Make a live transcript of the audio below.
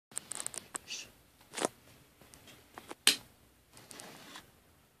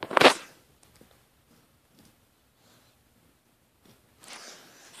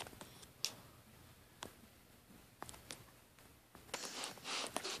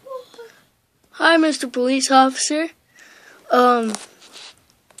Hi, Mr. Police Officer. There's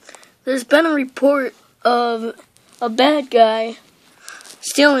been a report of a bad guy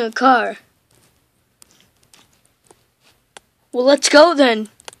stealing a car. Well, let's go then.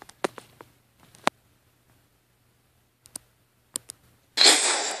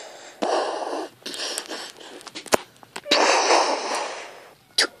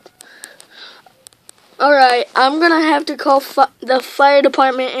 Alright, I'm gonna have to call the fire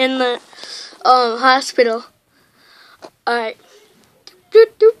department and the hospital. Alright. Doop,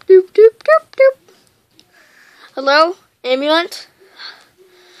 doop, doop, doop, doop, doop. Hello? Ambulance?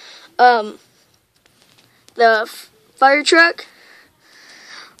 The fire truck?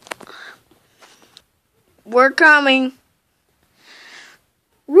 We're coming.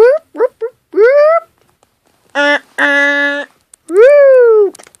 Whoop, whoop, whoop, whoop.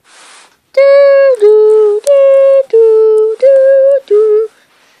 Whoop. Do, do, do, do, do, do.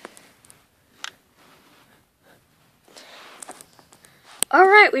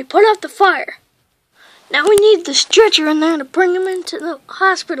 Alright, we put out the fire. Now we need the stretcher in there to bring him into the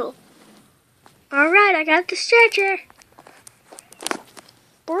hospital. Alright, I got the stretcher.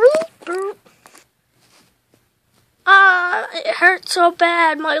 It hurts so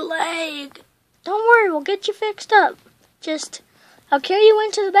bad, my leg. Don't worry, we'll get you fixed up. I'll carry you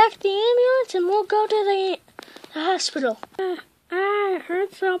into the back of the ambulance and we'll go to the hospital. It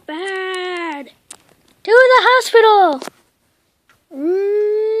hurts so bad. To the hospital.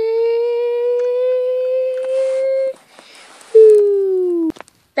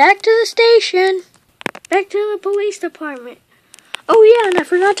 Back to the station. Back to the police department. Oh yeah, and I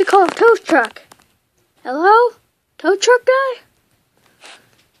forgot to call a tow truck. Hello? Tow truck guy?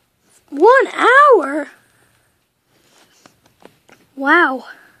 1 hour? Wow.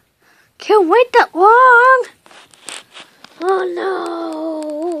 Can't wait that long. Oh no.